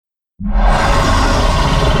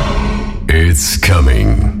It's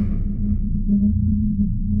coming.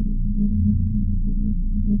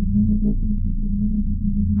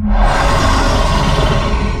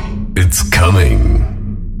 It's coming.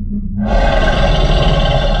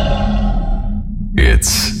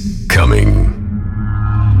 It's coming.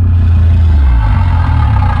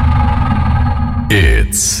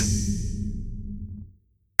 It's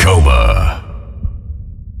Coma.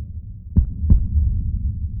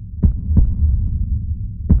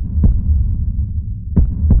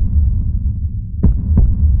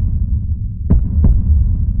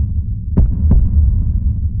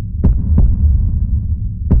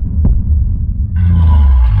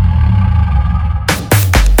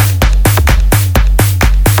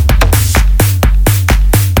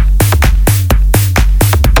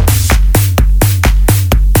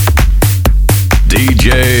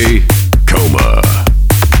 DJ Coma.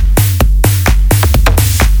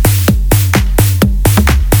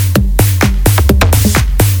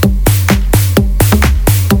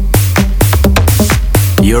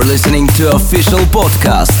 You're listening to official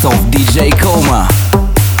podcast of DJ Coma.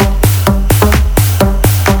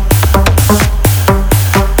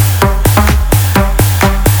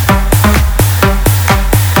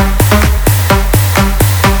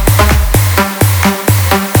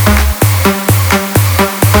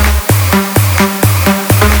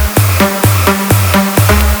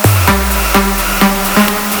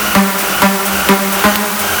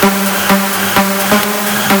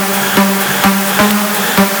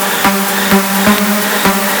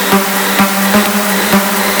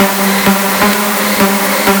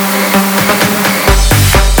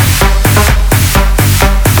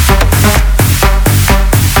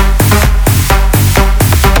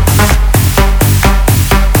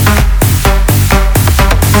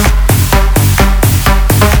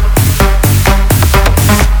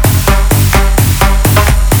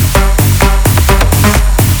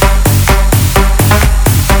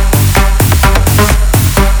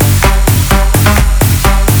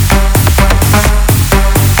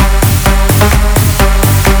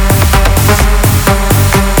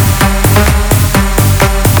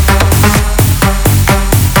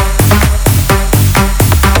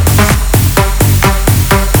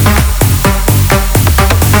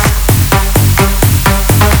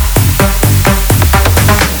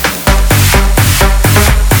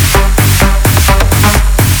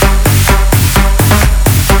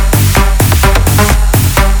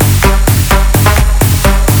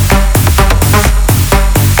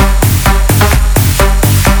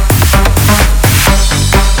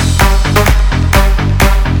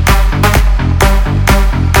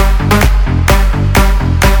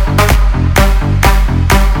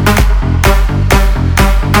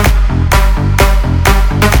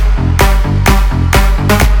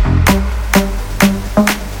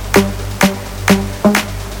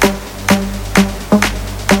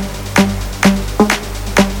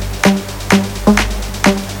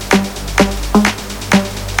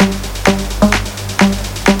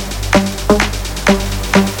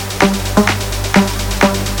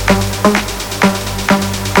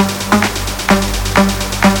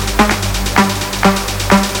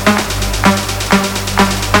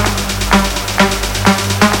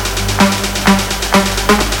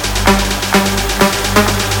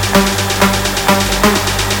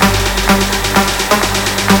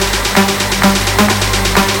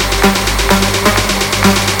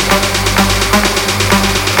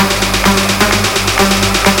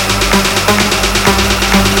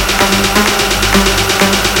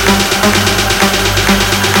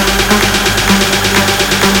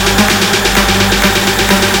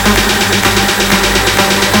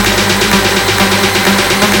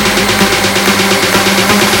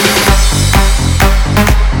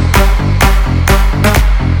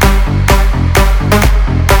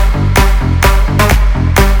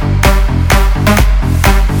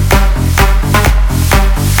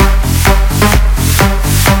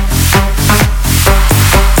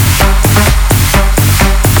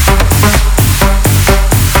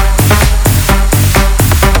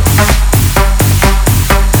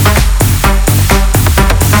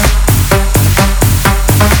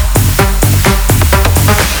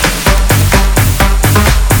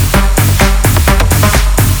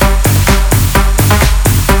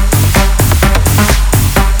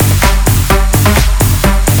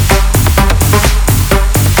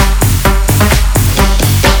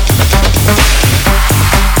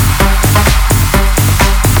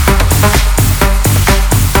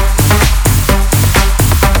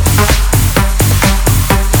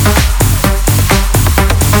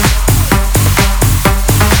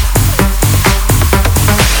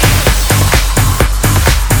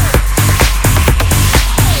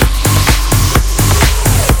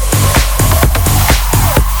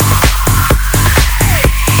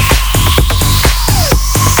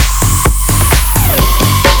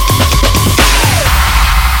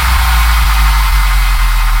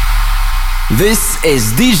 This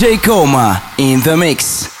is DJ Coma in the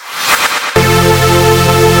mix.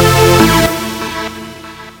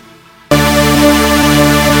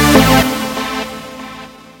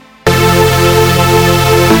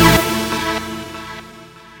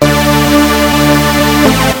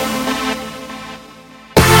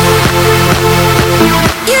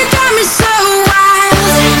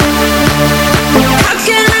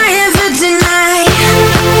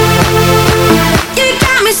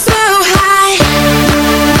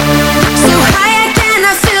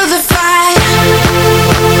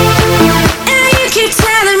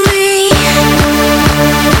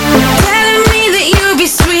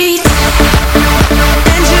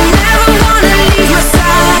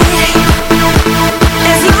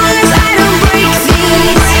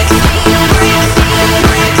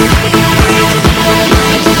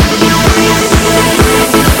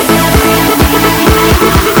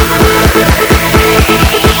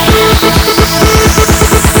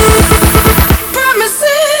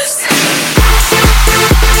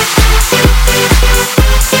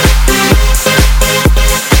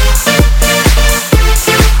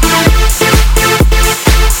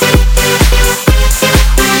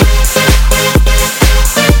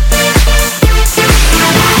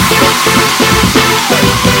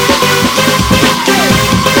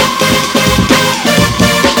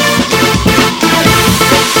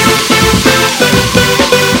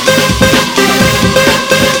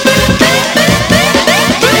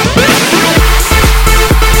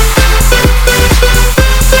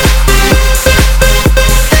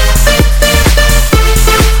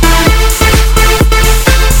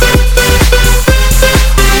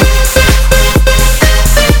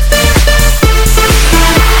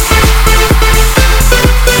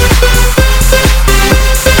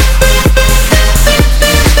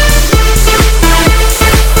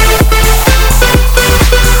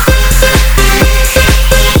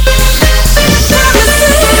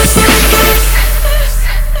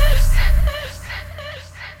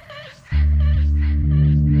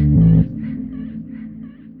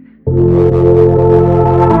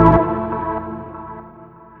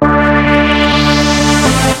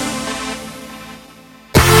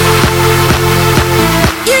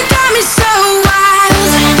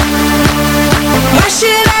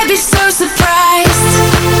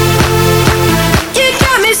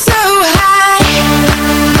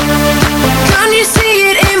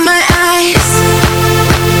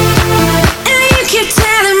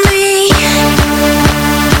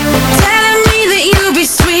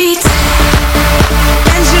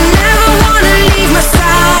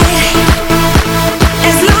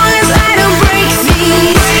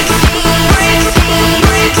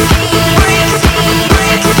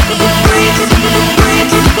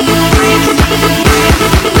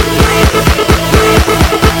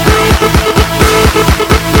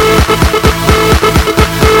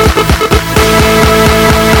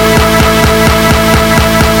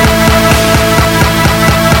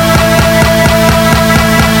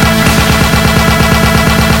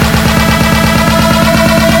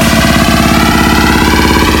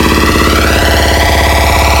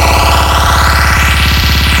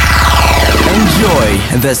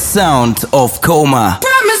 The sound of Coma.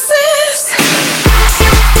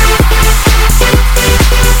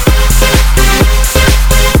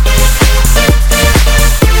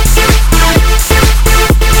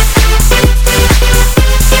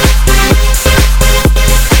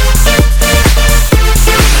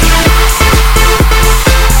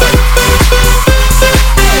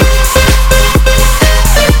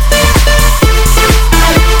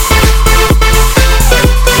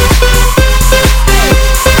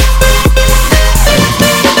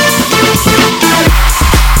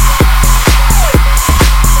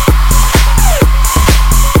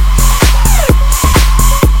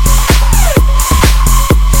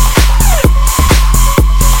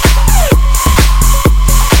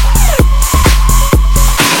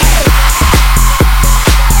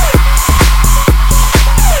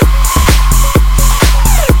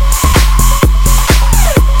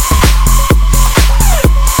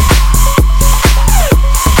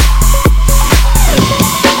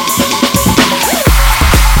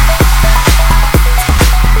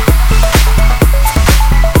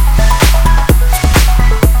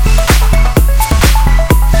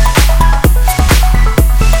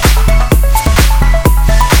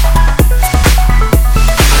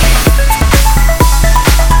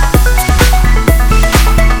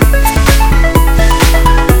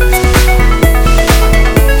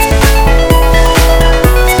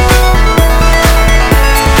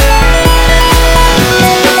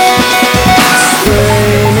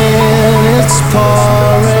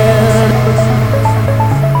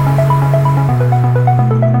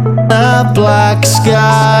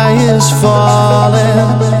 sky is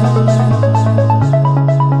falling.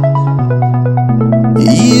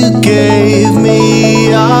 You gave me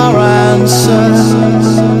your answer.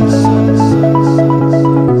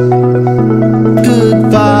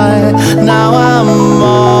 Goodbye, now I'm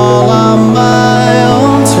all on my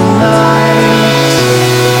own tonight.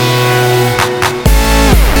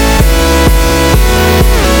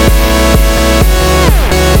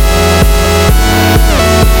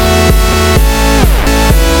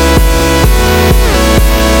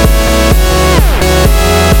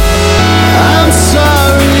 I'm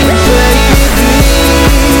sorry, baby.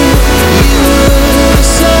 You were the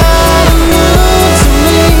sun and moon to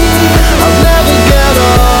me. I'll never get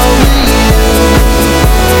over you.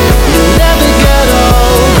 You'll never get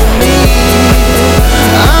over me.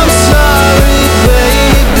 I'm sorry,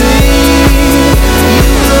 baby.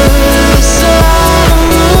 You were the sun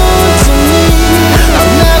and moon to me.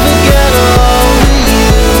 I'll never get over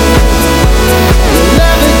you. You'll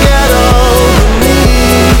never get over me.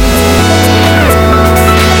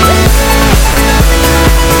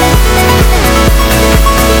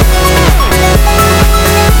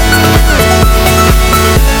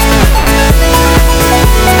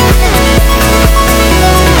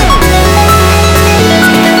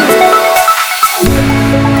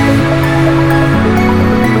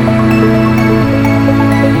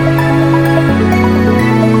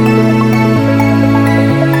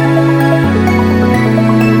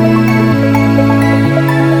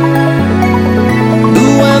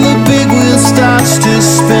 When the big wheel starts to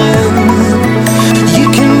spin, you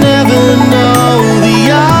can never know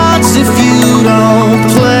the odds. If you don't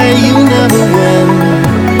play, you never win.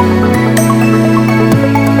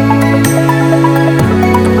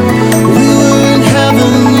 We were in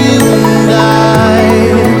heaven, you and I.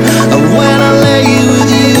 And when I lay with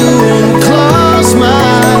you and close my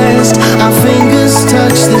eyes, our fingers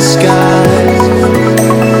touch the sky.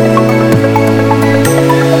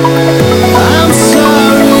 I'm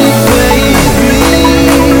sorry, baby.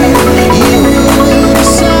 You were the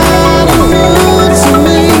sun and moon to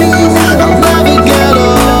me. I'll never get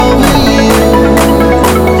over you.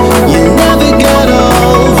 You'll never get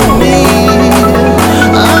over me.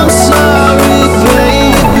 I'm sorry,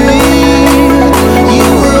 baby. You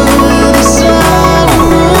were the sun and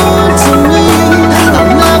moon to me.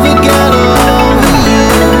 I'll never get over you.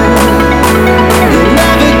 You'll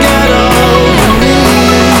never get over me.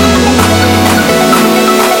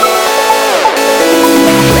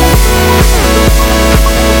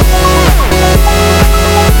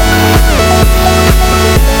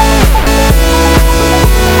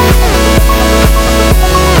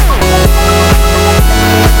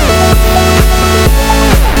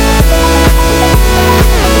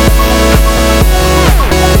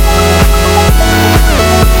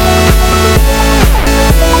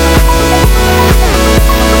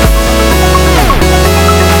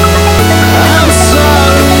 I'm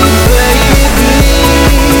sorry, baby.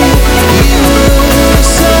 You were the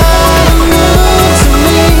sun and moon to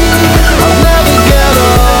me. I'll never get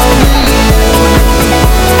over you.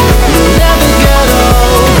 You'll never get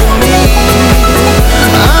over me.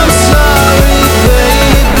 I'm sorry,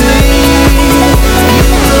 baby.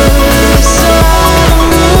 You were the sun and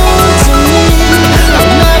moon to me.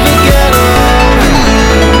 I'll never get over you.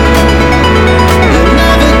 You'll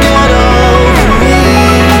never get over me.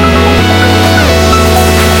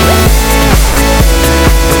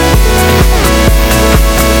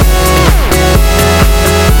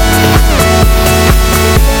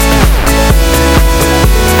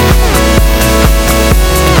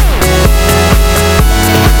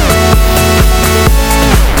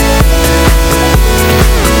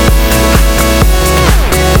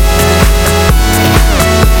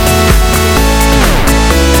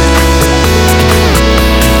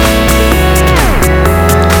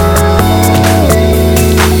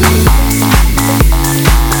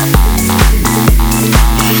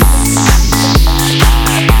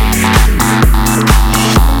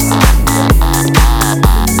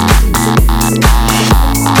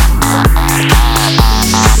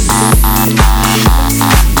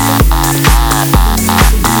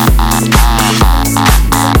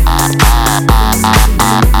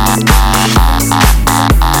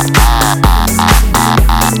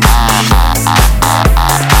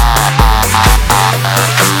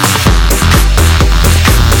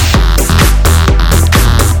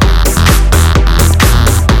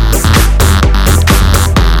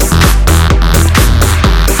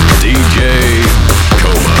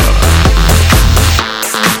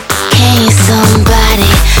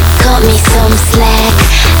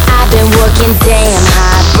 working damn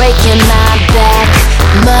hard, breaking my back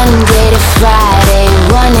Monday to Friday,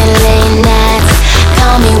 running late nights.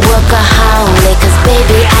 Call me workaholic, cause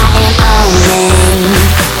baby I am on it.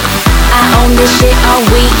 I own this shit all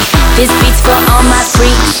week. This beat's for all my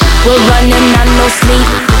freaks. We're running on no sleep.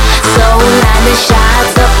 So line the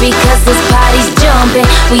shots up because this party's jumping.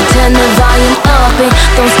 We turn the volume up and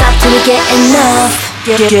don't stop till we get enough.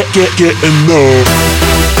 Get enough.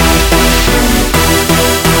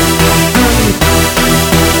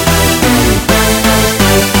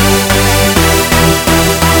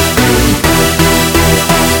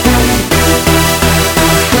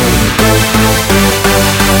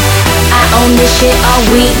 Own this shit all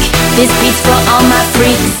week. This beat's for all my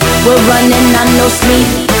freaks. We're running on no sleep.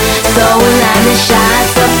 So line the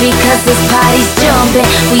shots up because this party's jumping.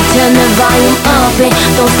 We turn the volume up and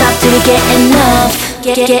don't stop till we get enough.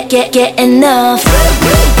 Get enough.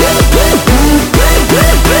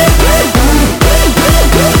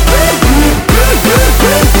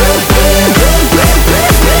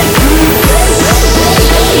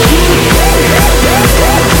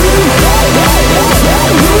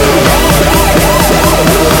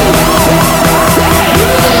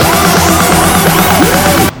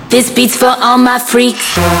 This beat's for all my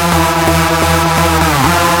freaks.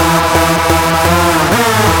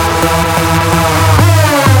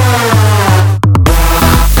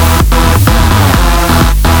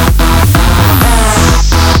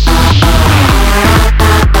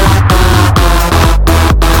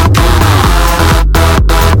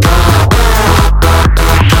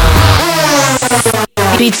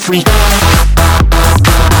 Beats free.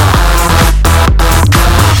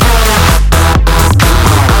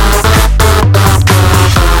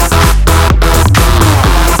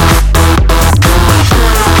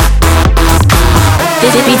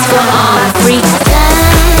 This beat's for all my freaks. Time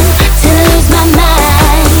to lose my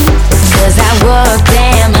mind, cause I work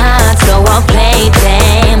damn hard, so I'll play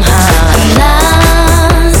damn hard. I'm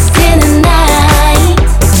lost in the night,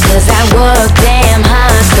 cause I work damn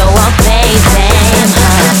hard, so I'll play damn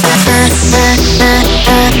hard.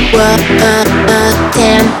 Work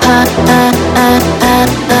damn hard.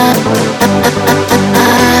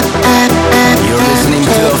 You're listening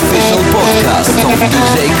to the official podcast of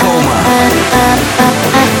DJ Coma.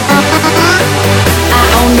 I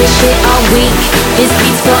own this shit all week. This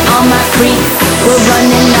beat's for all my freaks. We're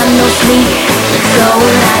running on no sleep. So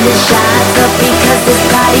line the shots up because this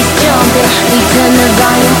party's jumping. We turn the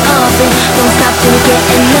volume up and don't stop till we get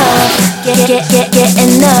enough. Get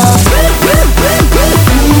enough.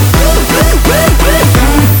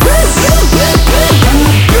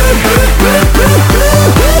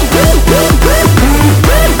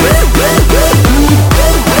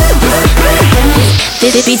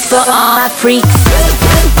 This beat's for all my freaks.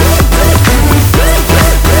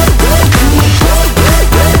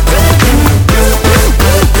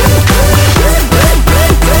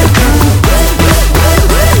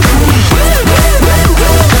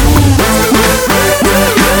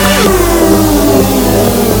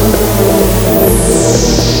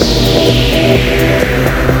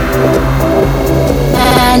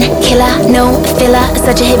 Killer, no filler,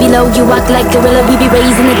 such a heavy load. You walk like gorilla, we be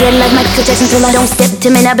raising again like Michael Jackson Thriller. Don't step to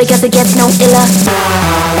me now because it gets no iller.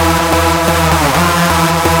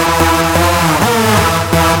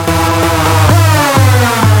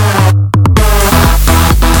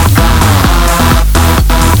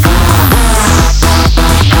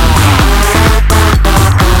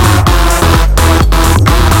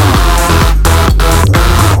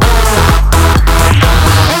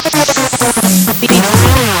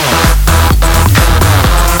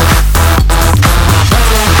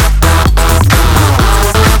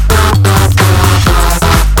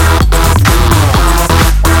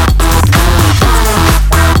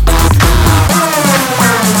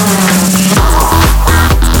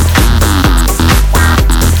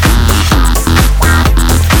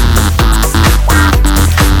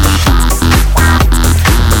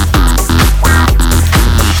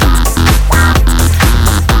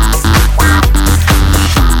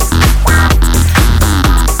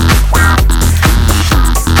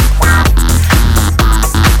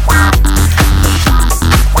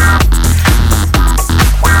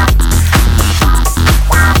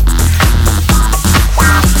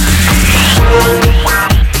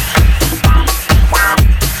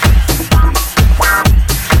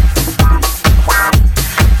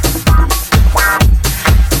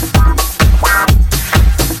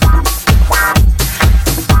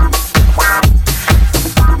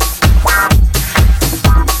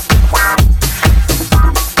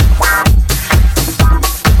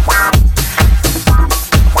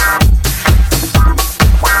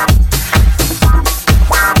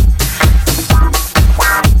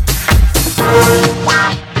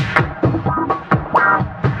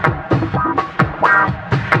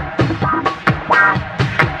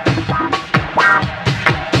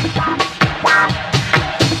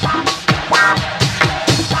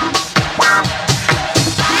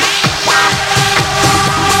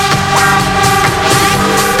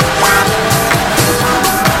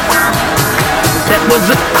 was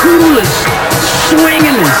the coolest,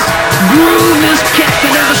 swingin'est, groovest cat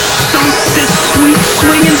that ever stomped this sweet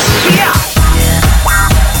swinging sphere.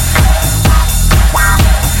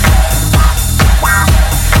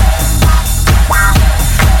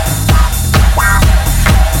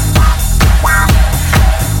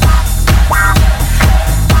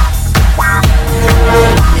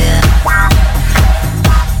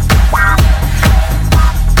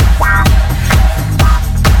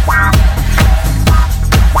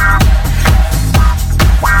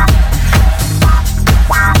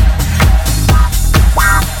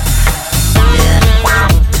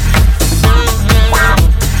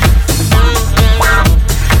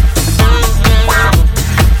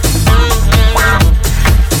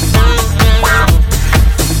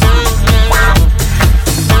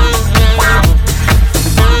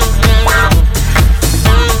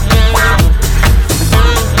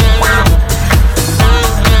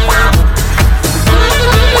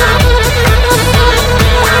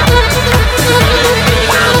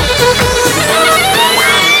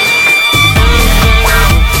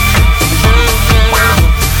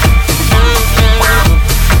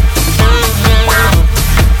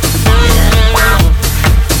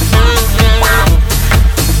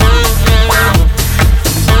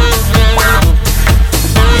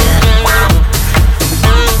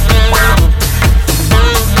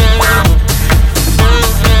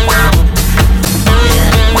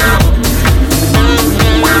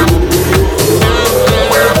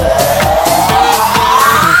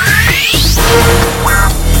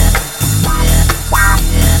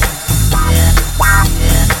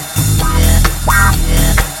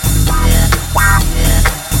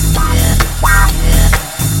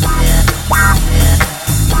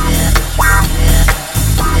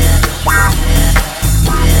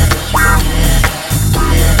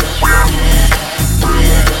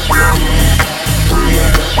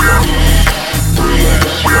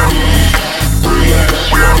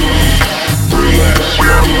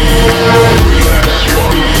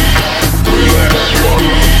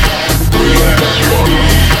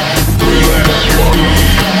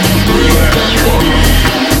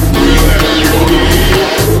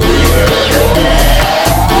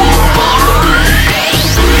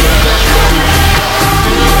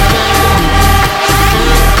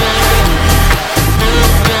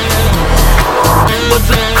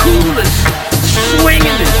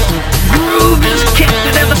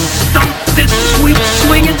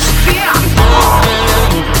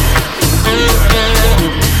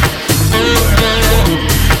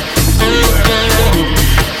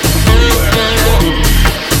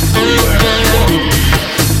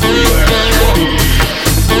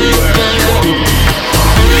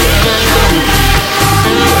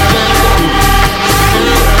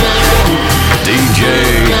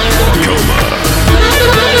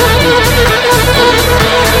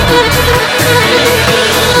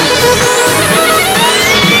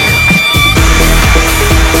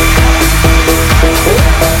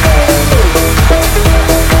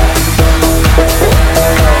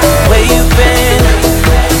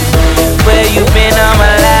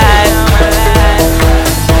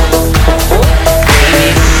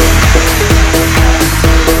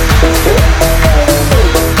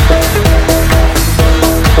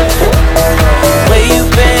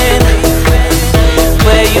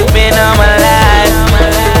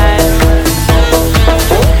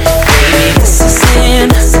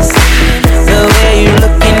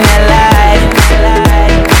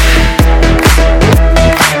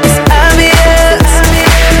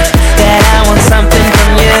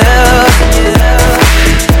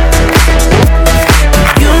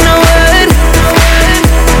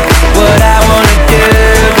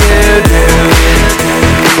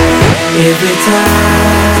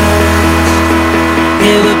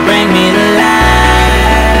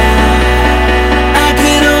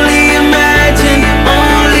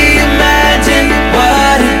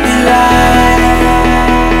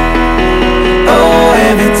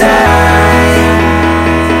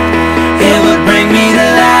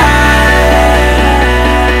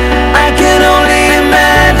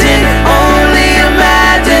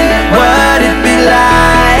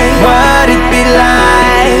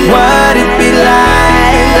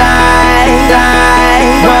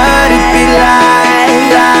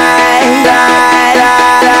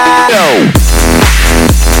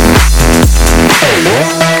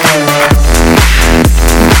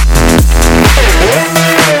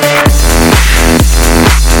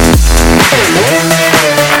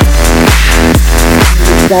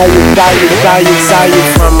 Saw you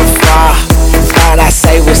from afar. Thought I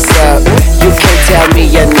say what's up. You can't tell me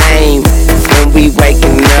your name when we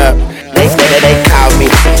waking up. They call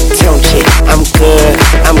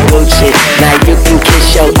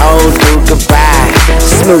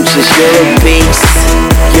smooches, you're a beast.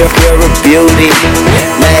 You're a beauty.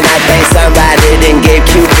 Man, I think somebody done gave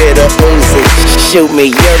Cupid a Uzi. Shoot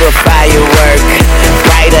me, you're a firework,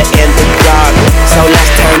 brighter in the dark. So let's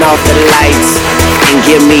turn off the lights and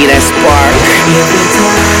give me that spark. Every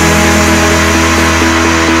time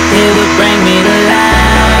it would bring me to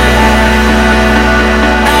life.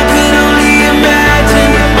 I could only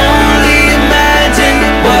imagine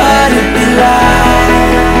what it'd be like.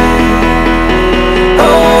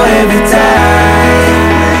 Oh, every time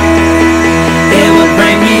it would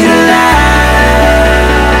bring me to life.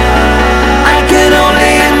 I could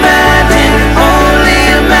only imagine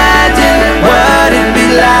what it'd be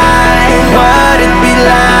like, what it'd be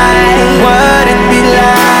like, what it'd be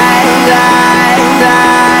like,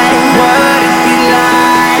 what it'd be like.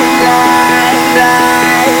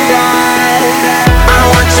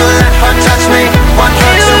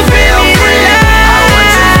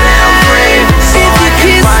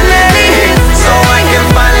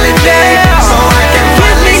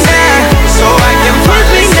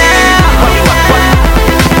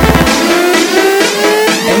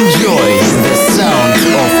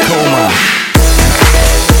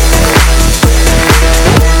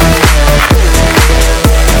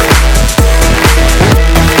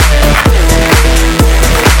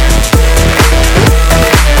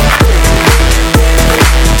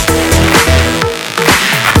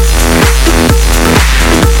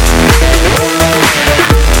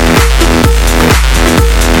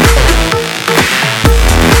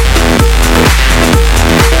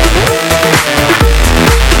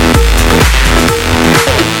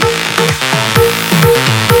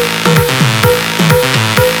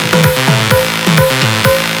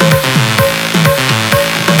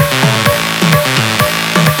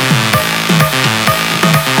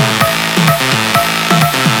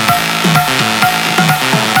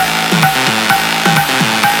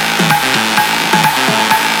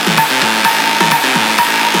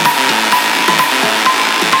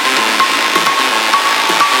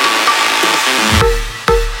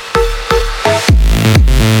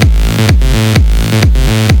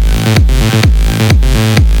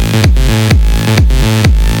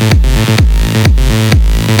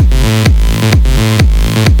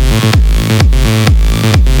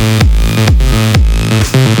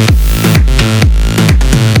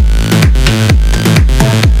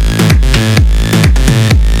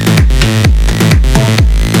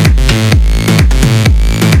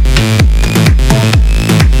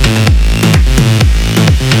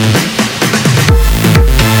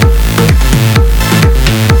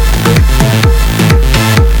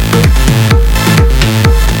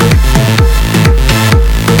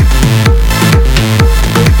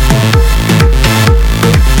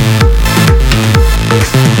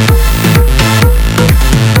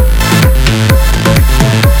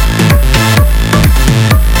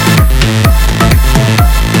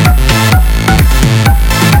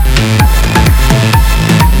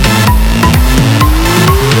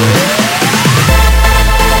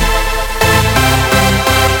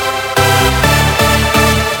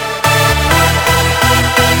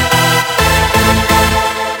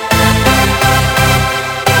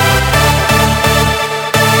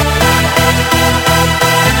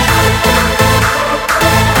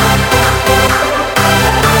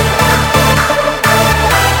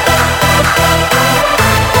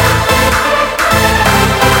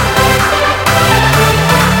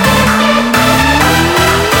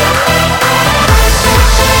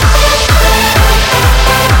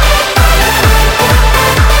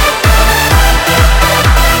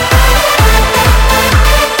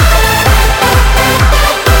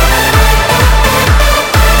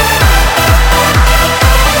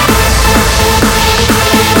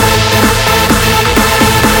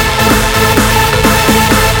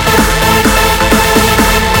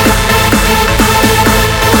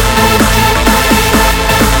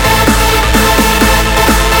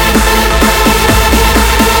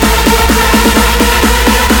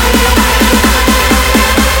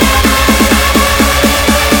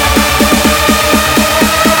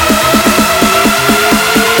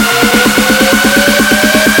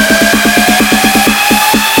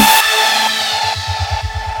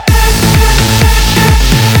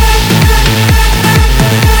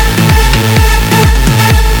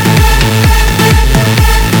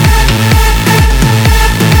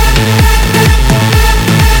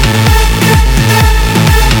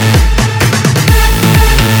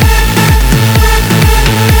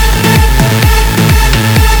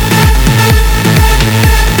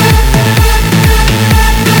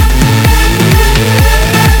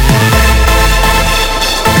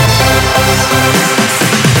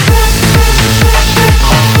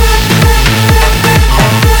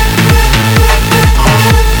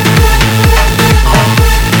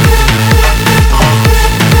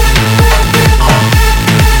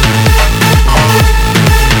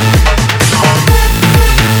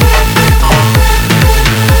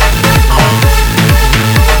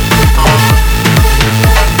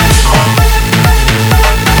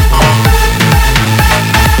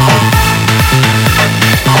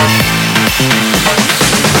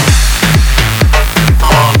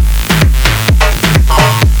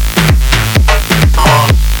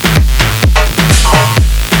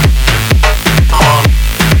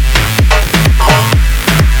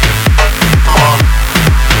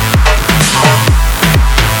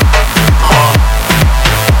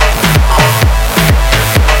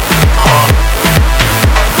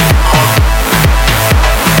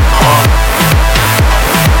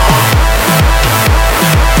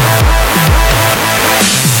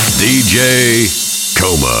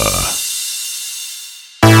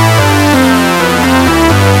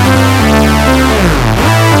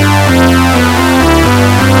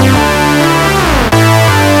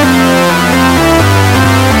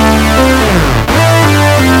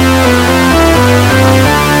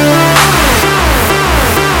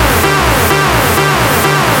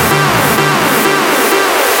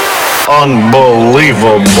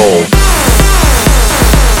 unbelievable.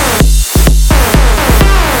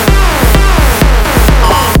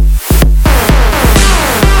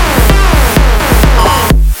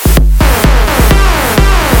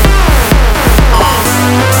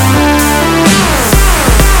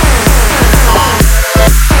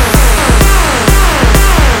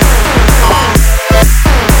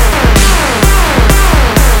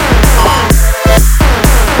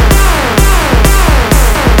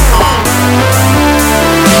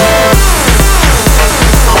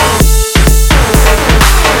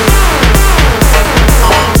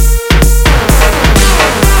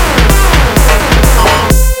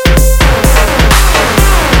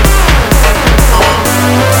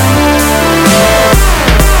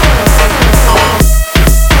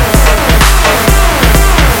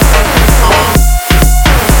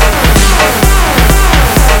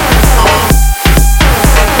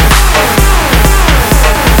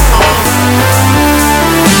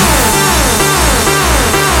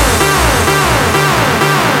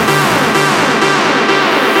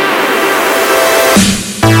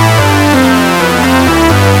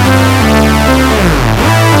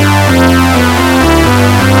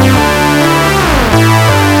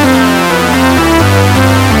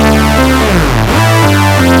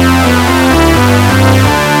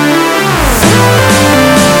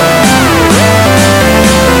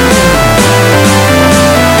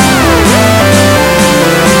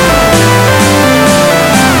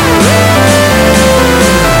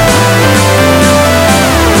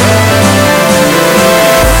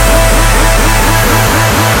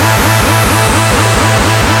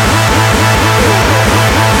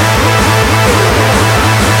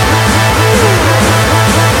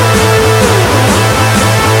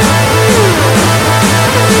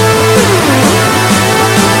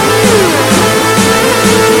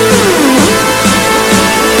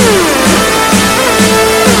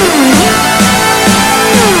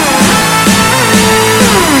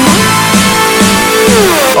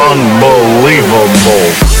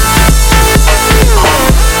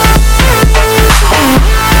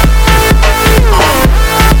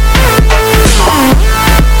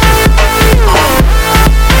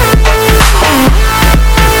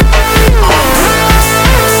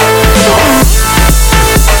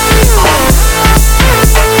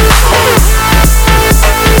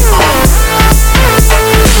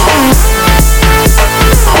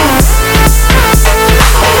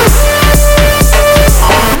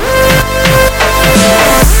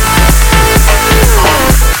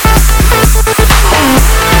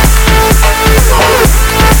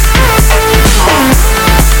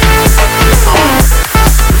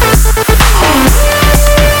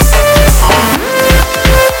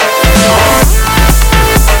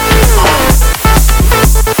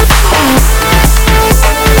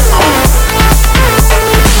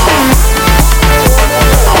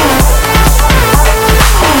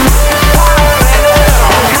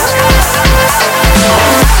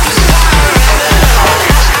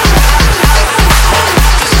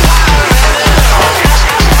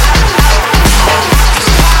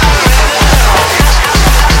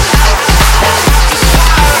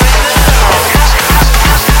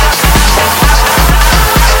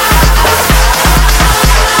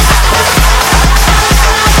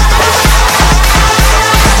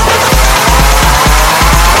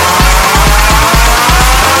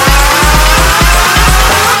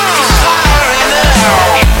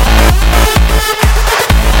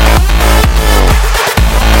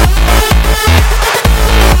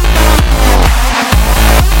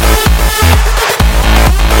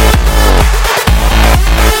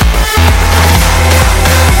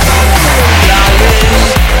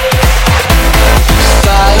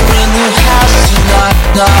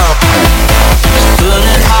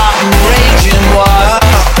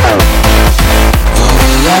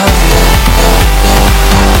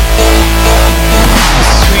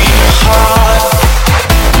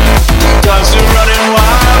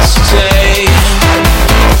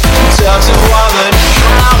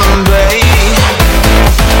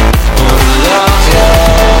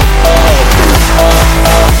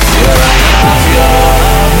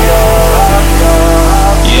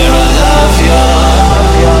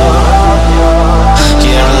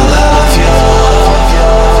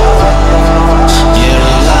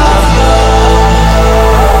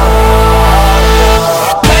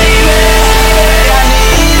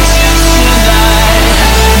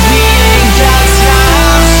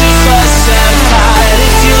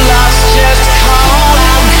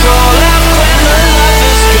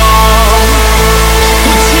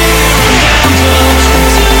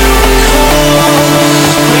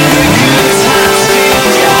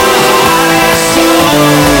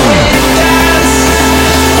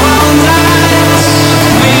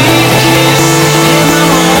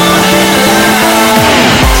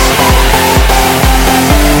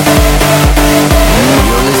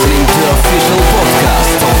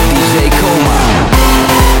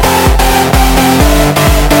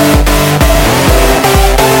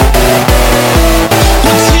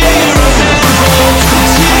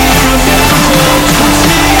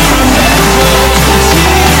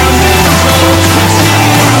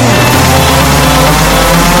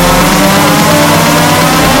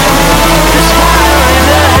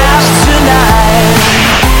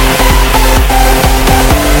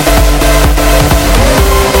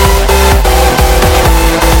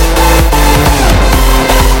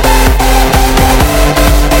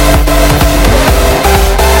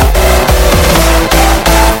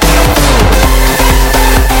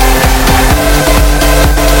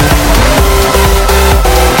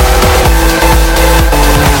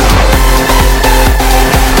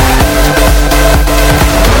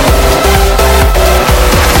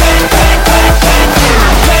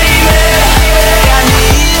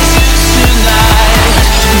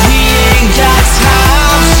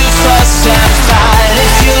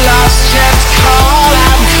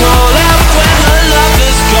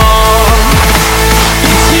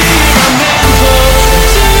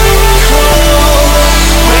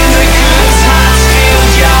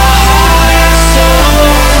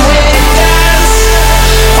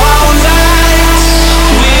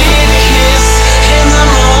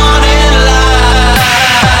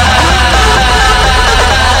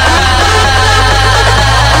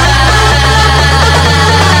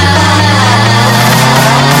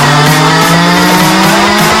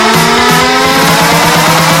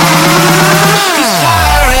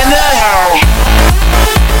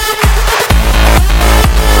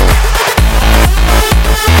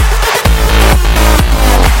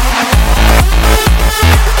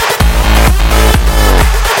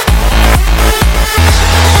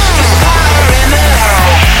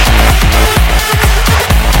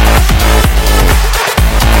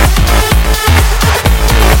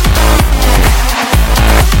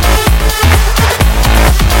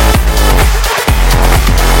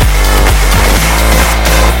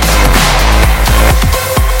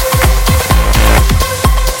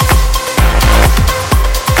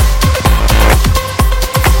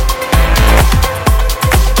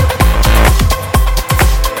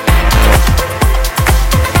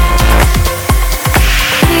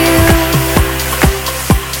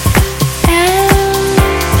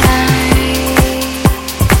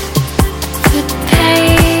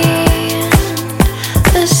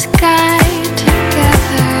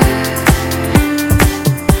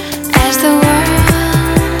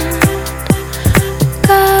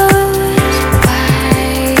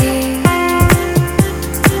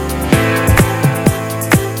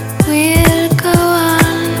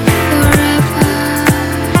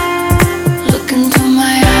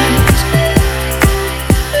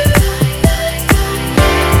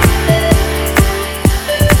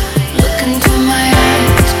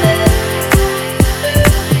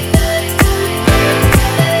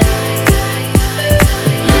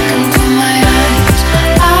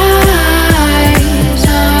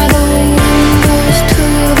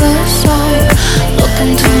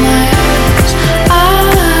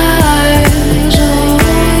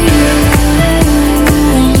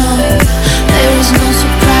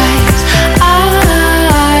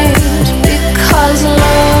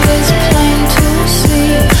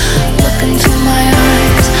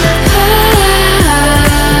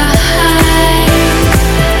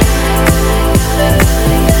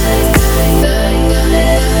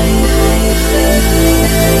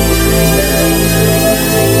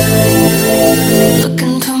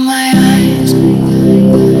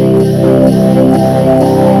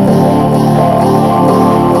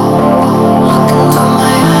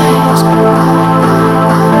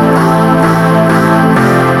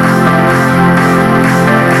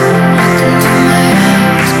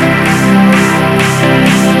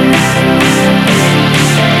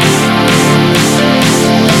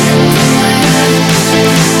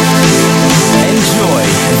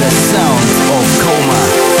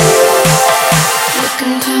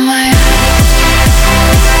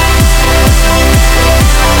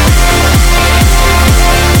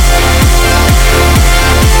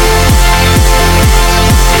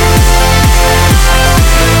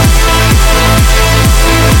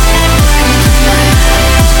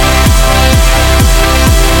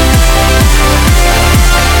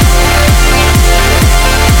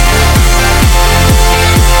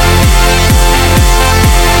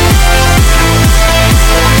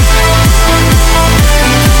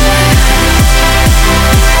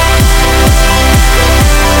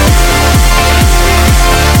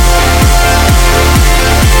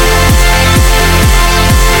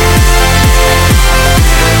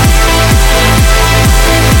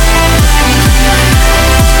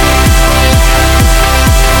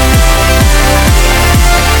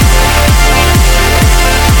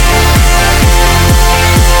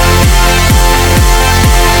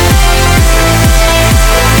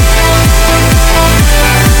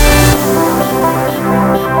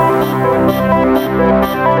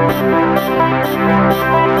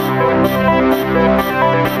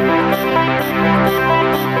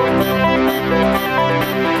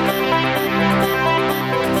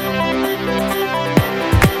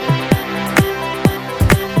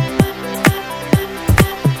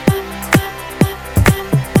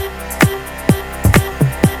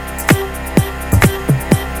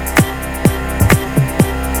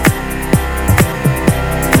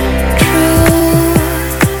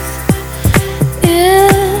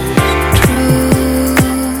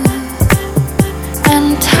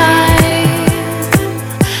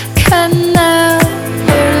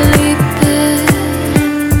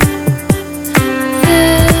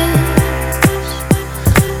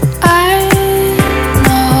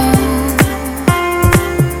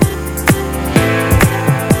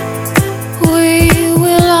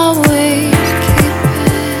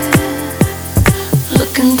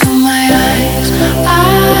 into my eyes.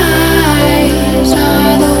 Eyes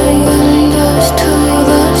are the windows to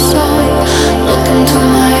the soul. Look into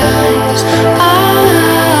my eyes.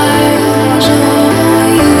 Eyes, oh,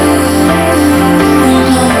 you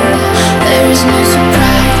know there is no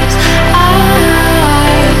surprise.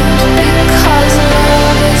 Eyes, because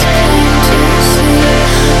love is plain to see.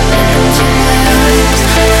 Look into my eyes.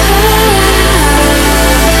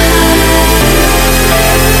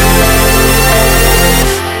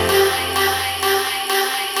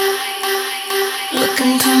 Look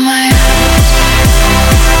into my eyes.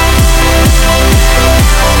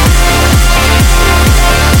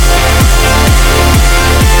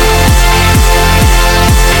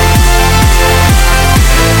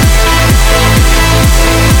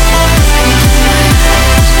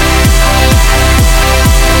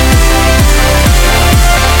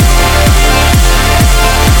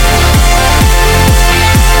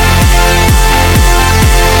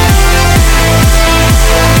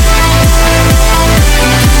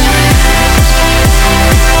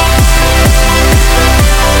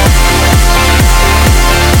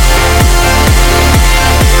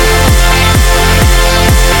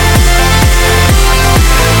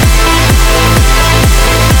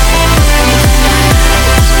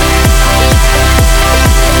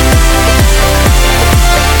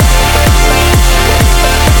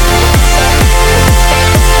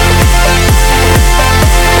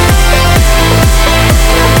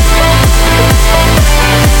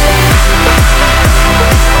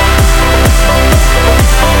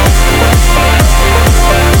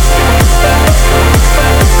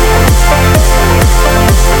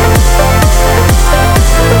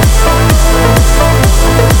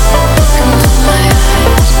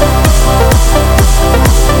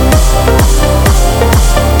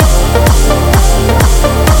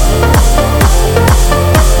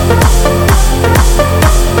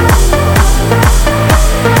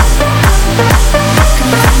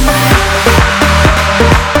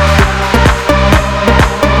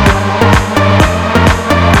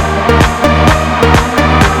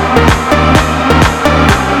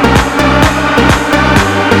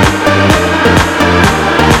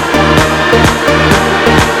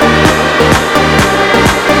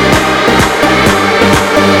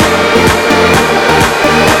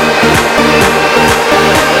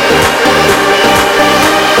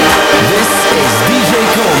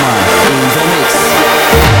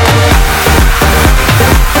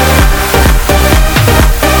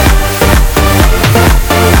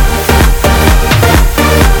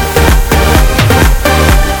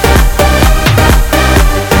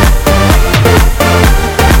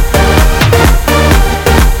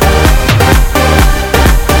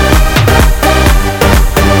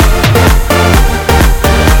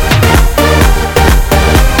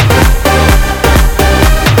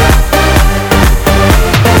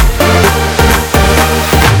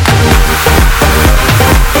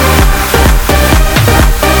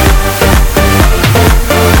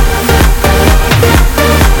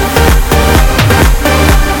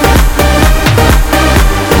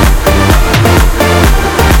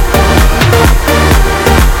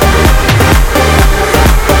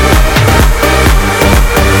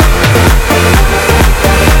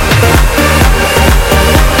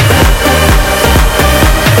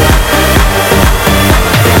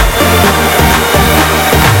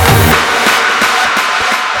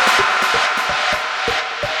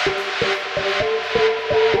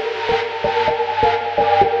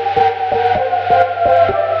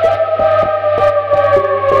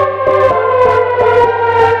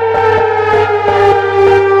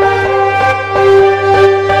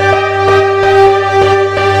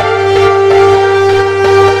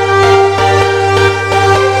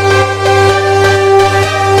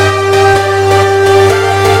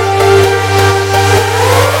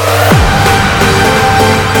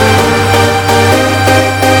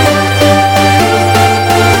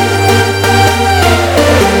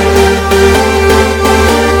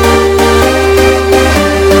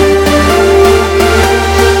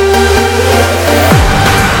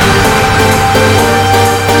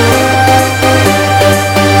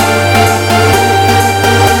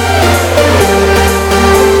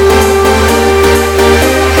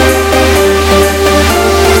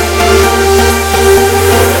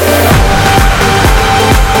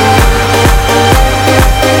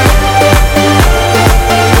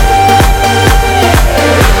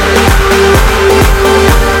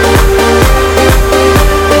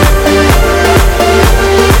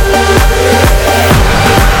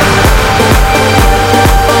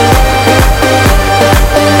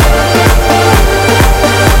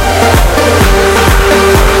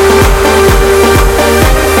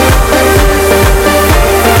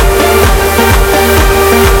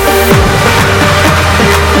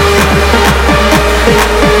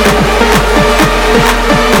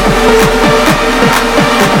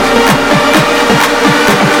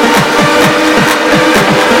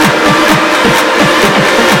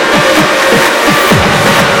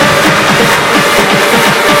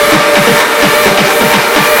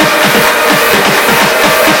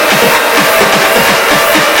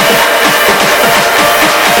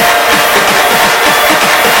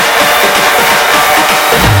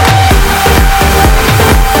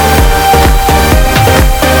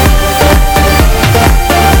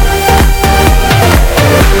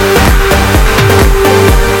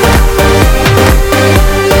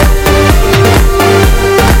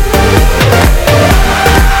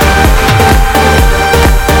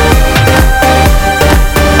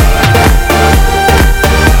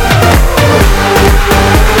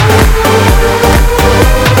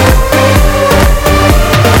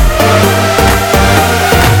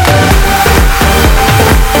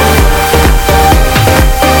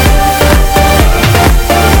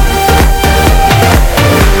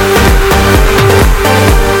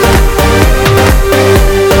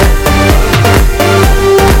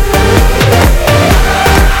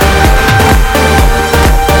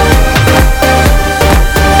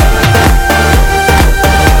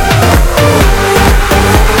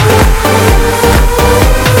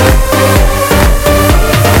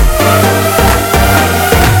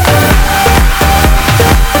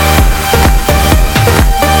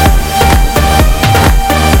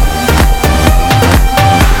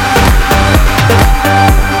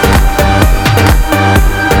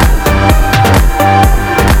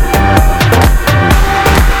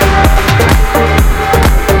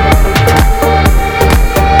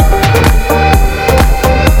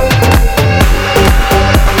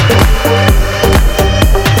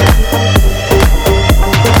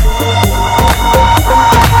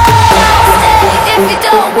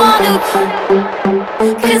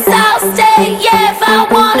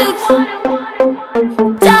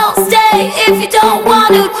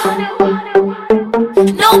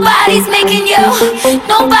 you.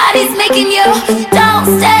 Nobody's making you. Don't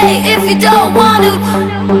stay if you don't want to.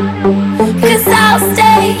 'Cause I'll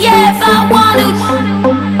stay, yeah, if I want to.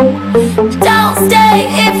 Don't stay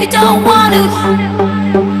if you don't want to.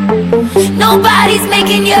 Nobody's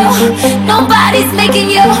making you. Nobody's making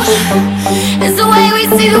you. It's the way we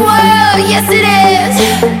see the world, yes it is.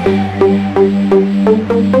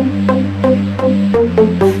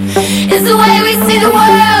 It's the way we see the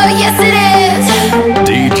world, yes it is.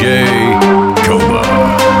 DJ Coma.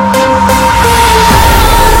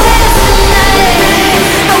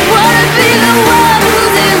 I wanna be the one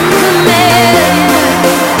who's in command.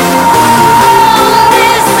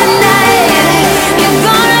 This night, you're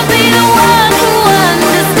gonna be the one who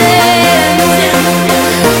understands.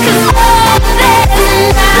 'Cause all this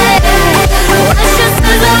night, was just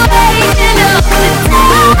as a waking up the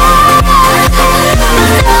time.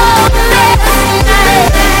 All this night,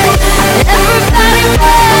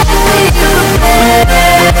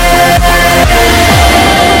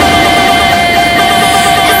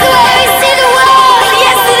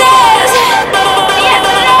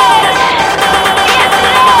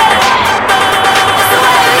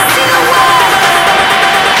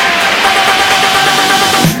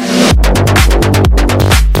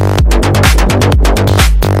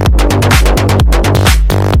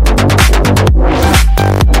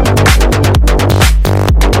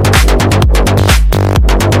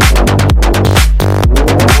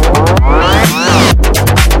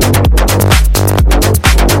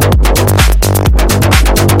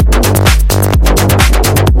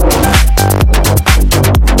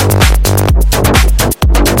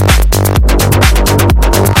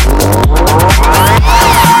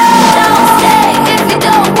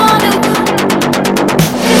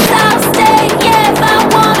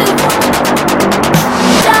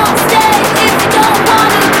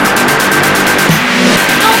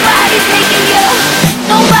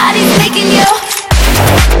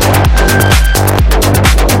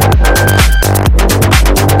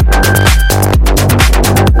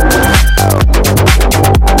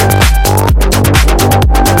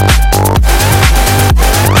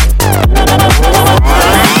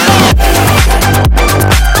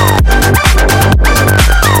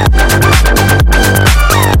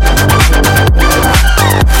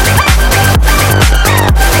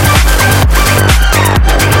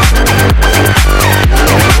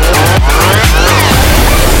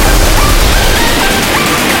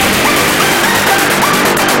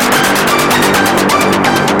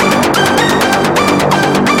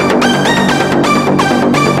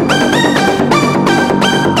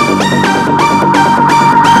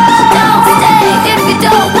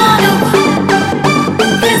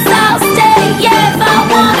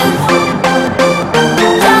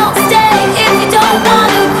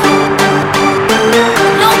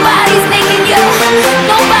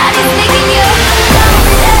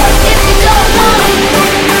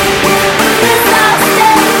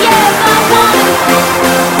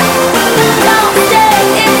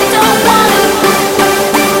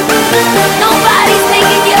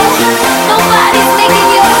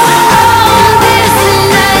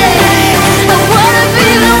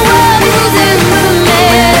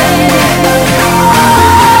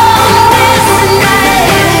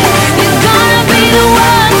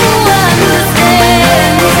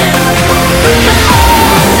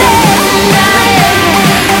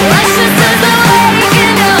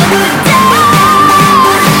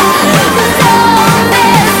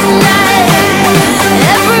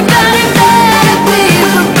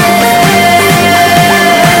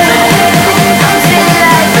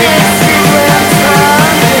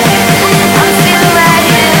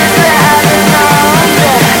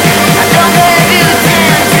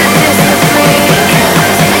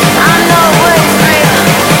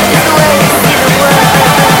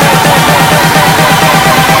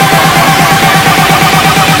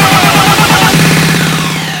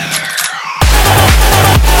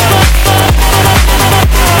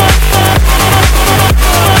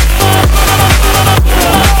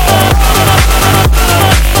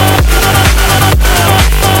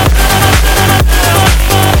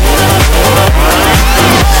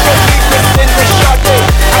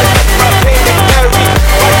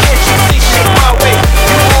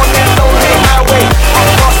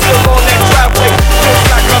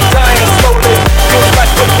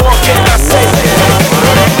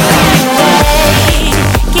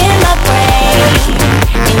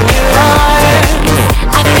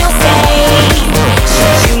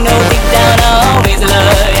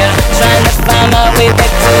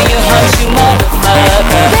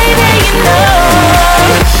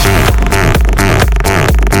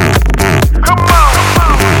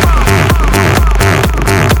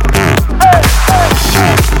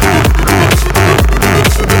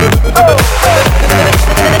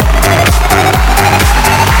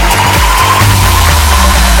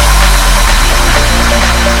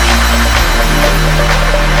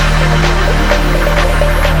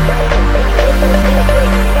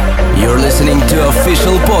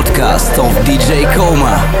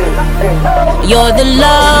 You're the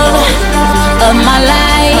love of my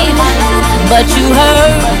life, but you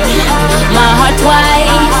hurt my heart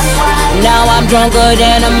twice. Now I'm drunker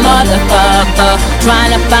than a motherfucker,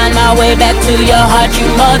 trying to find my way back to your heart, you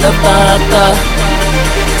motherfucker.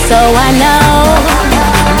 So I know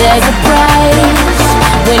there's a price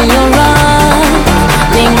when you're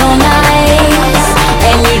running all night,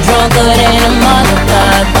 and you're drunker than a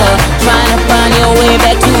motherfucker, trying to find your way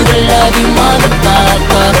back to the love, you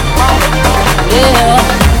motherfucker. Yeah,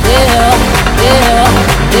 yeah, yeah, yeah,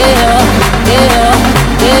 yeah,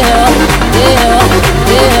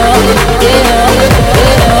 yeah, yeah, yeah.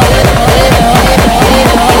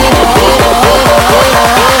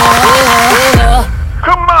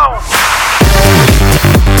 Come on!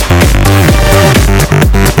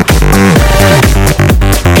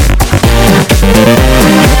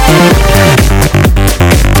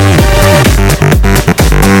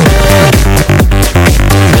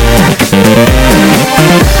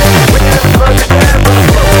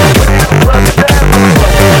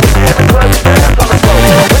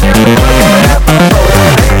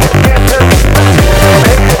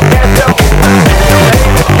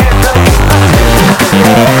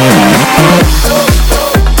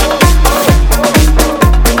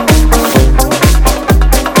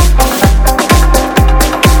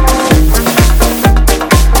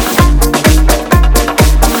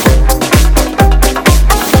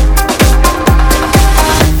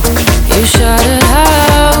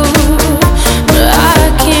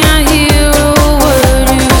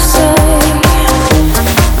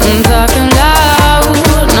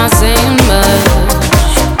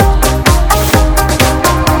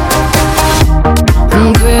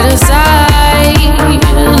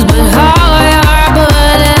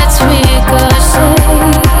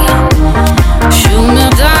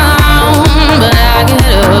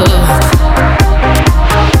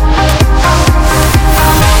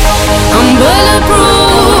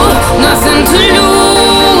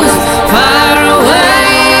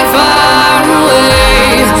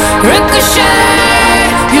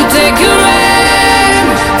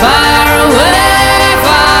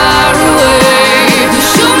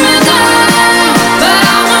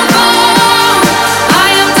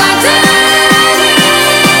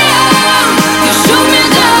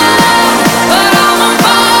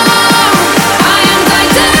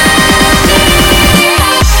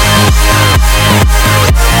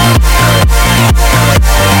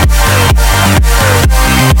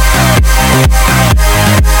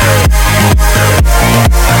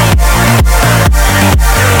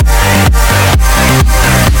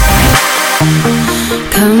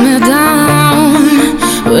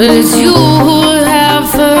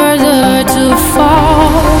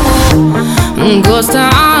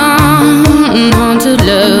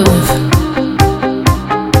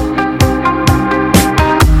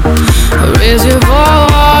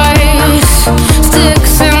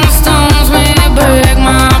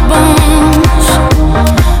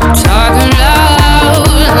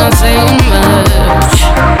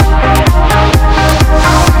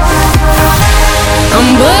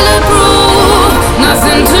 I'm bulletproof,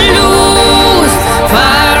 nothing to lose.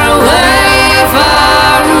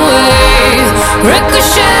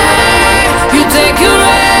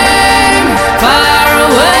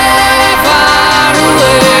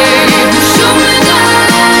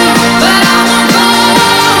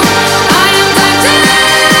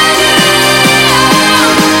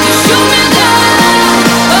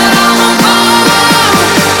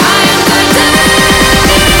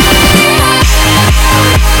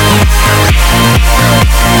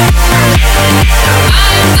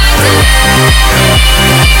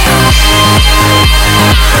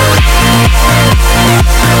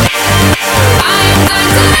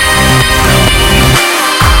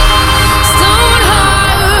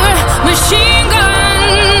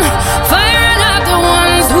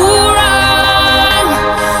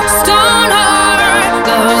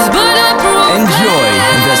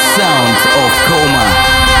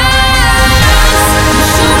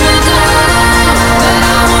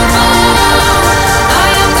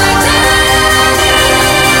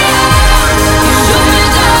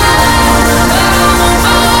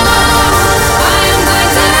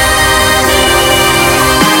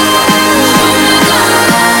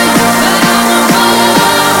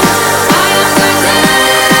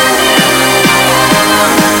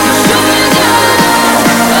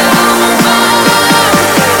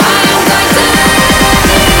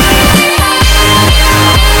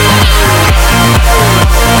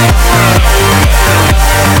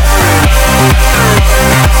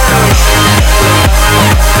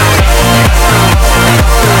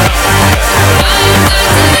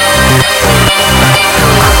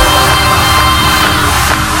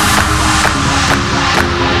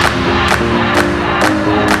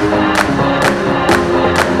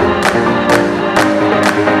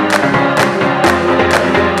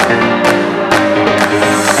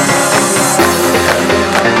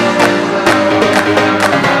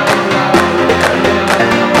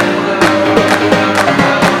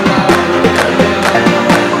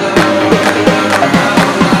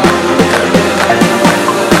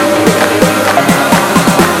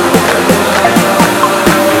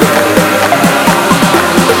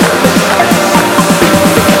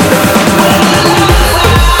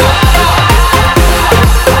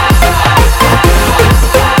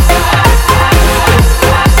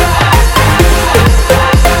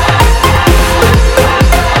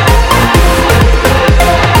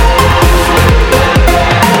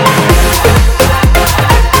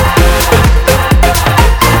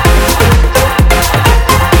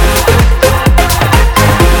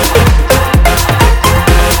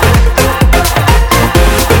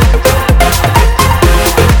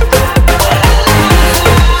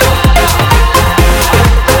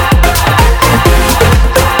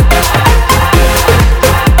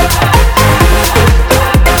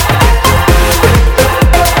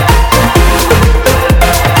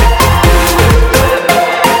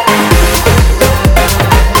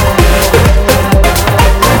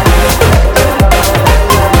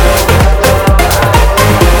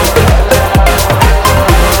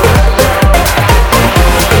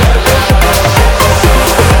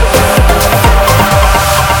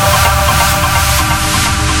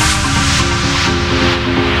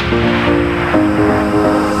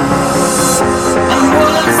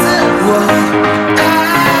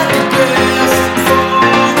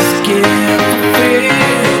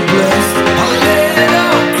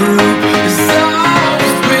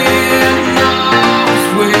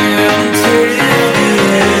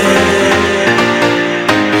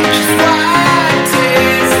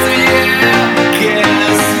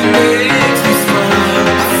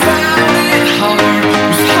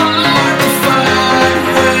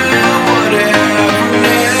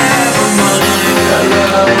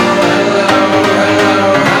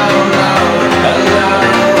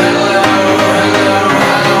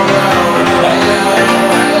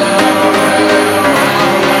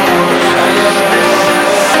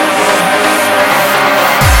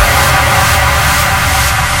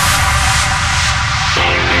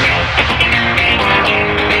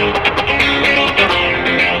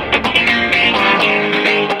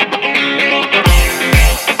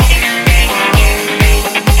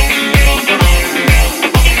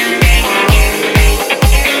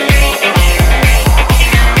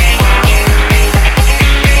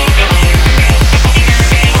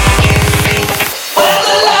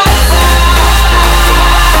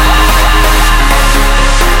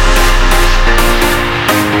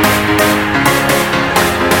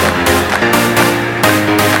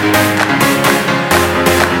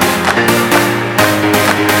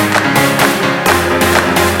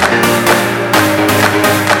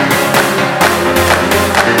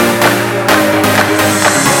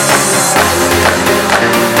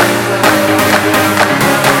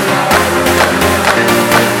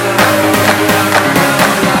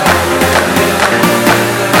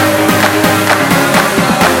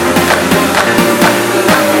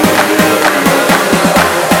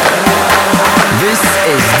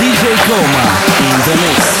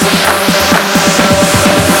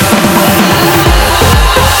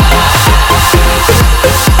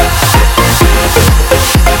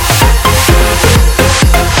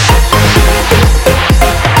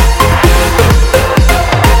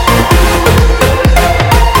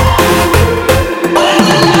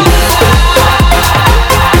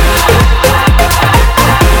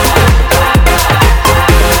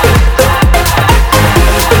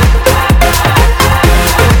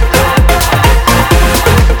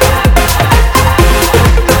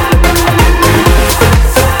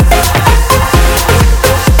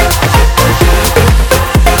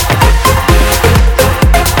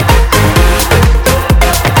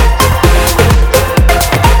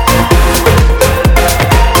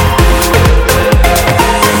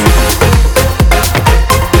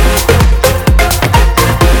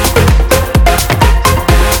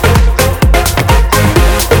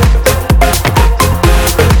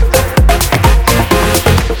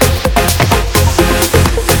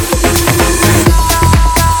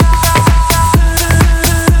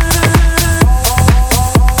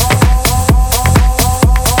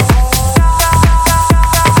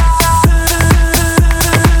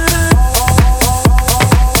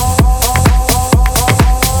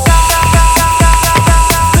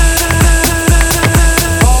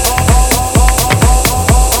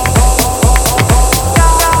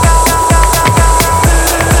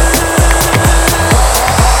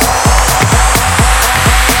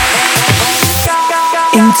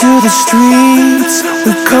 to the streets,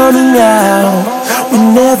 we're coming out. We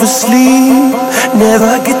never sleep,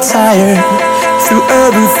 never get tired. Through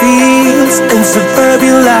urban fields and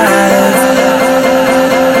suburban life.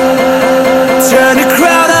 Turn the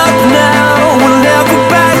crowd up now, we'll never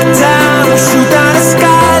back down. Shoot down the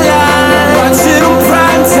skyline, watch it on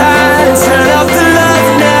prime time. Turn up the love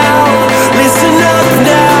now, listen up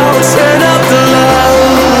now. Turn up the love.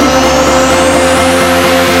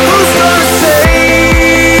 Who's gonna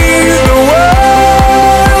save the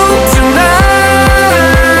world tonight?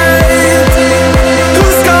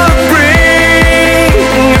 Who's gonna bring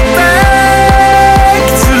it back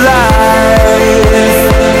to life?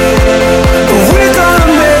 We're gonna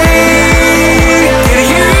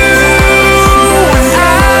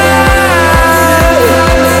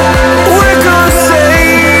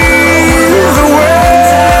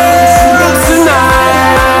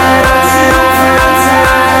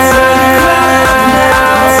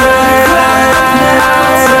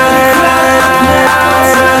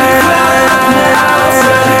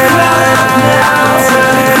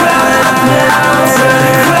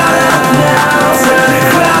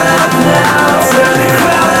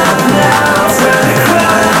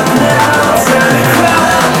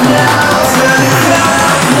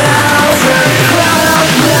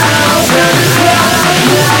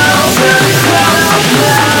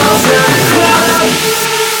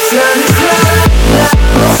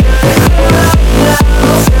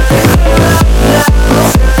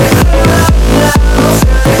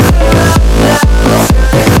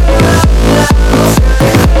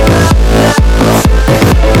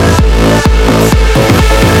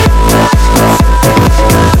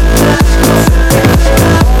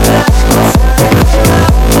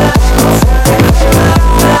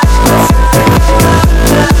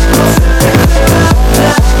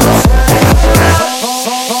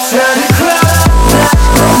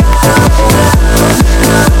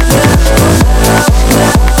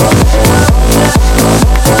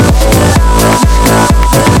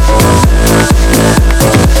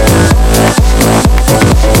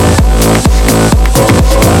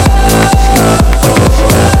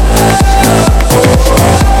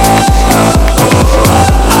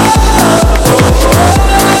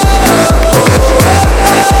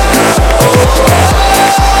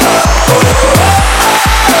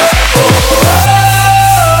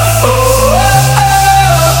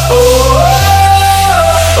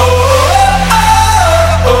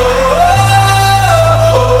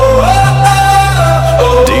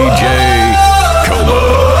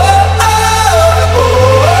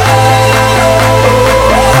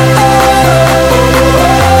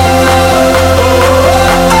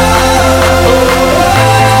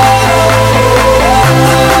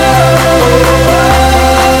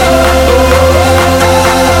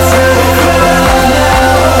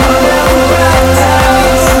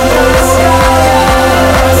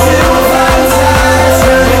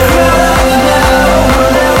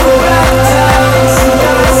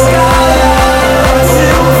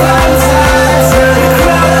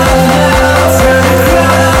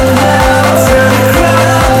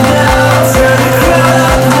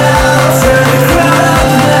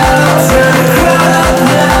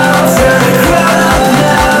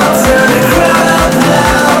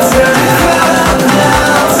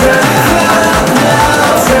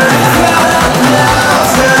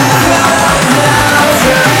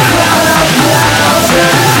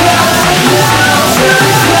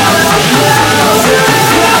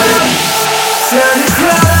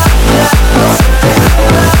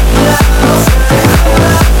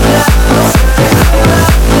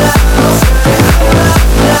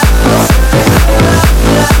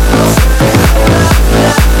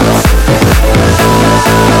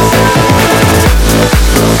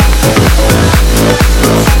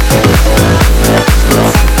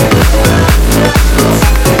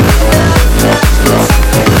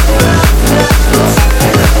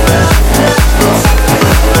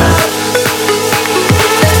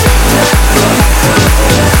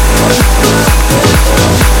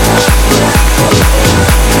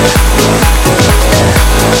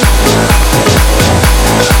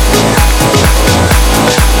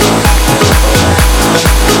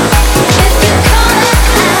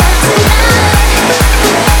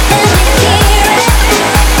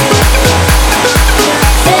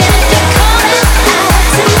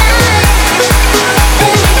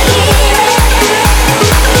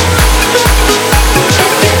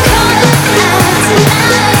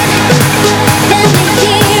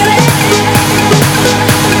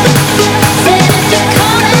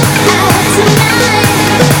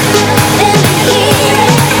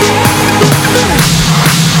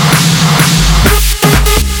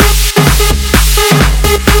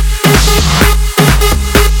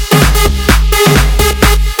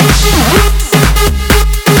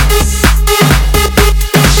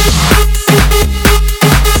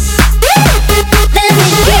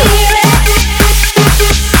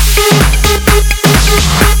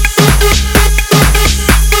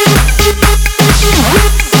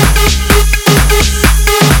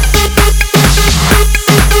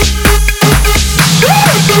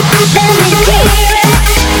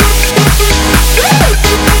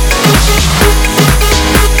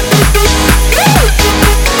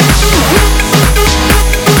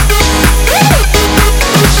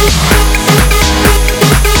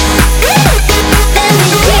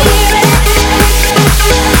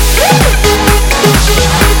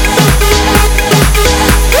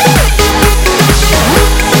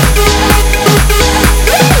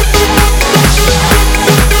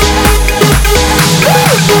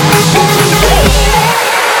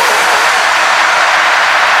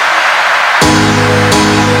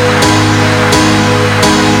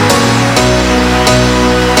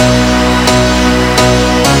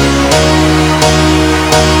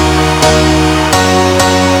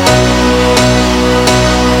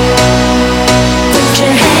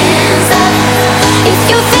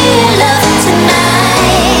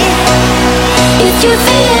you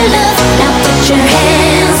feel love, now put your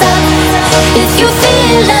hands up. If you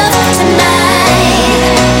feel love tonight,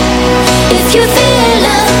 if you feel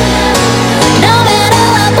love, no matter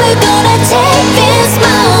what, we're gonna take this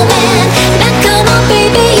moment. Now come on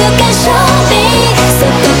baby, you can show me. So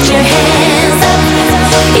put your hands up.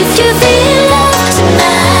 If you feel love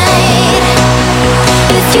tonight,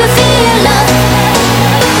 if you feel love.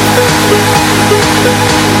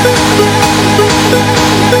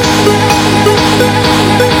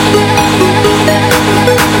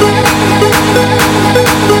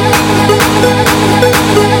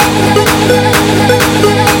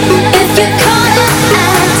 If you're caught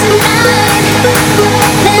out tonight,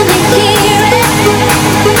 let me hear it.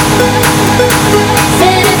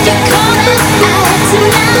 Said if you're caught out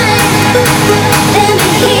tonight, let me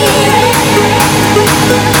hear it.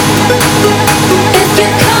 If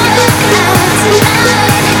you're caught out tonight,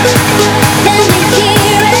 let me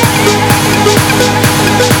hear it.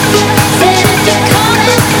 Said if you're caught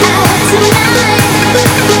out tonight,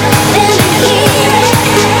 let me hear it.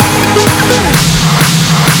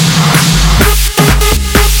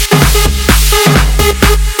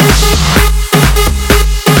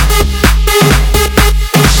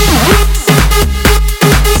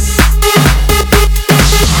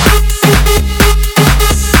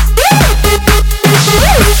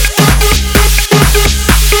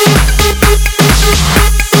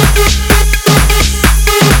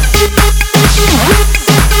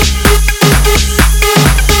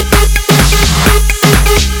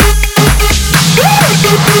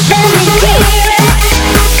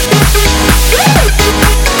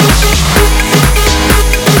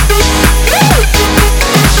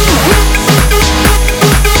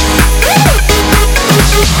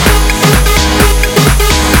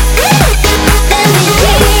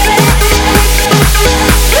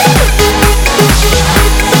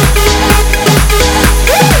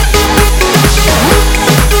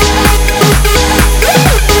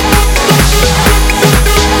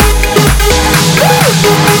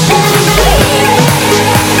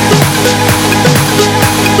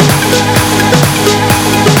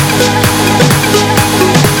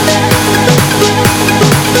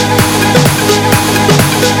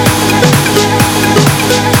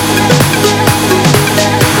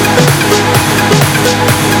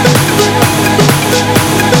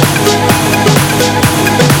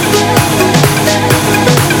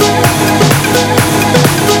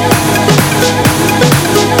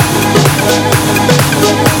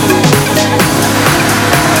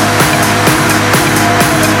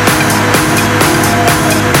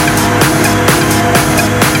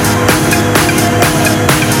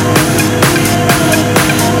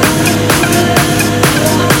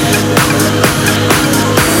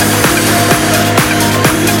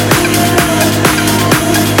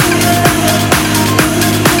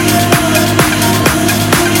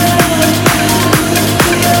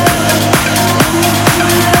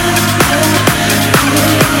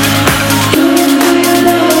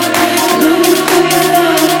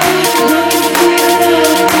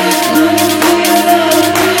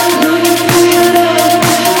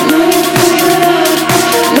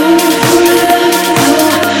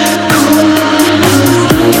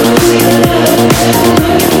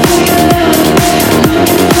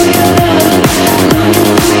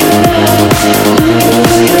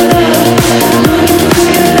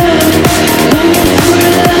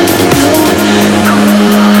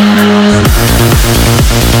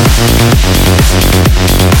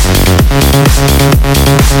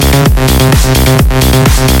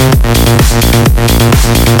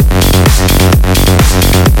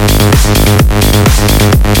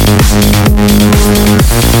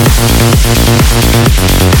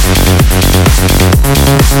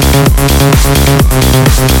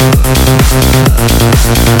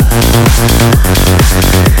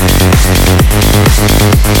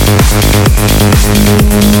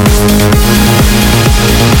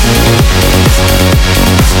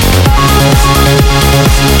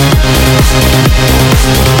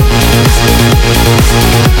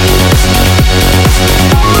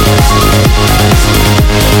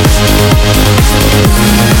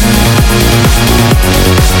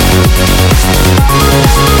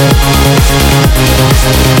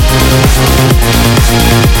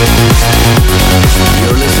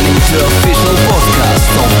 You're listening to official podcast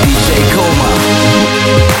of DJ Coma.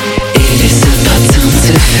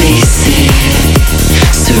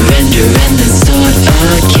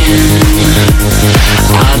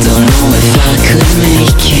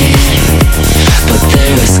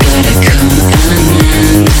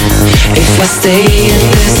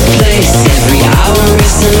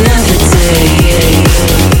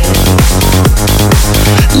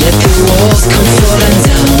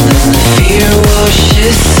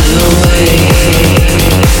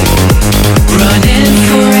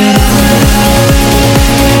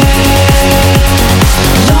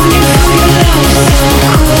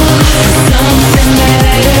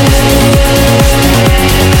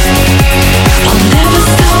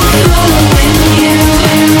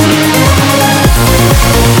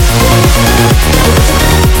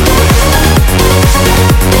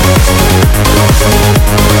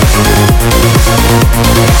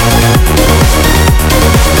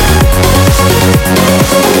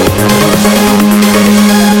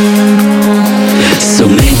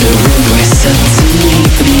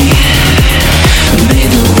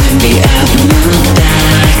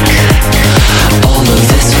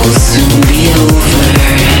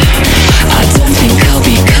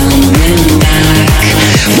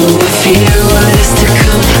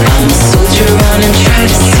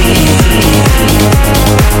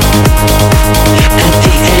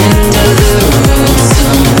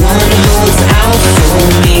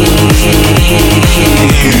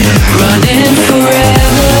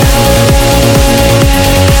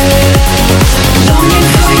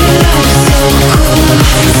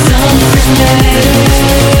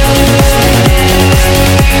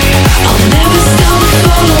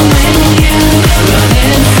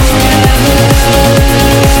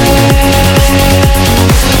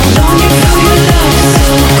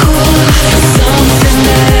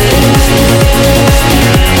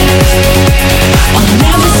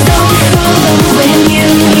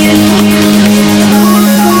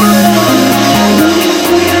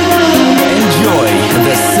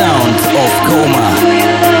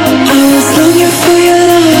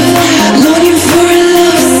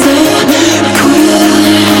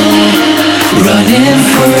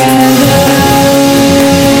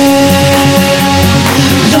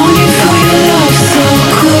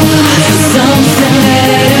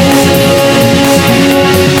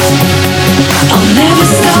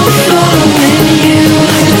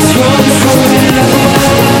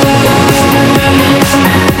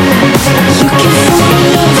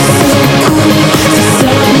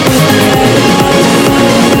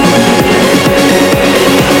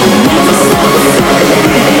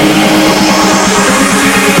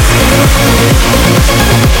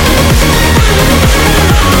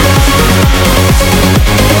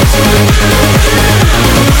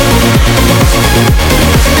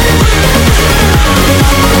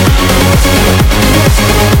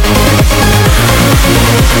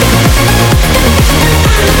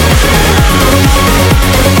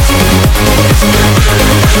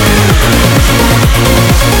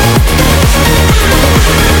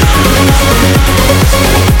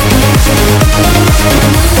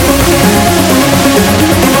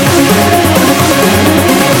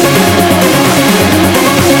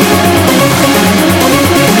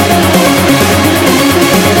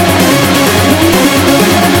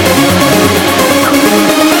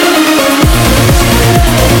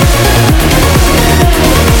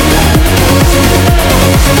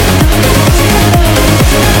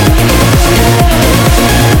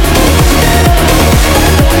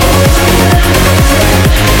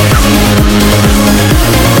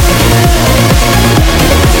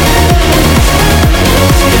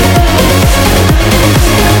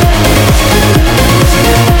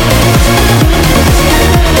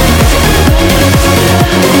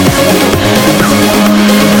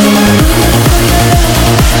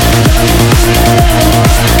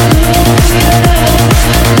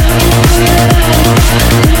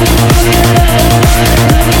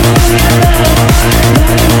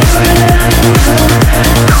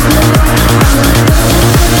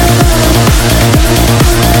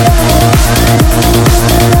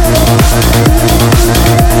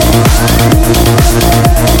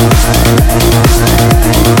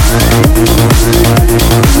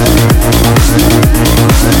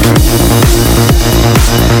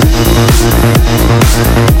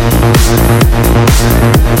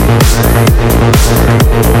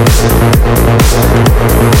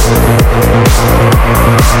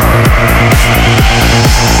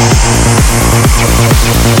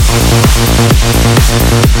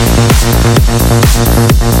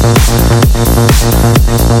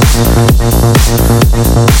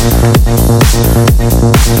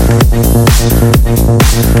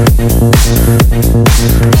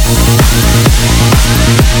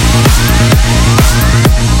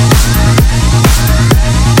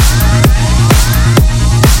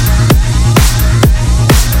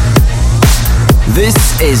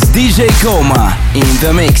 This is DJ Coma in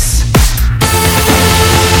the mix.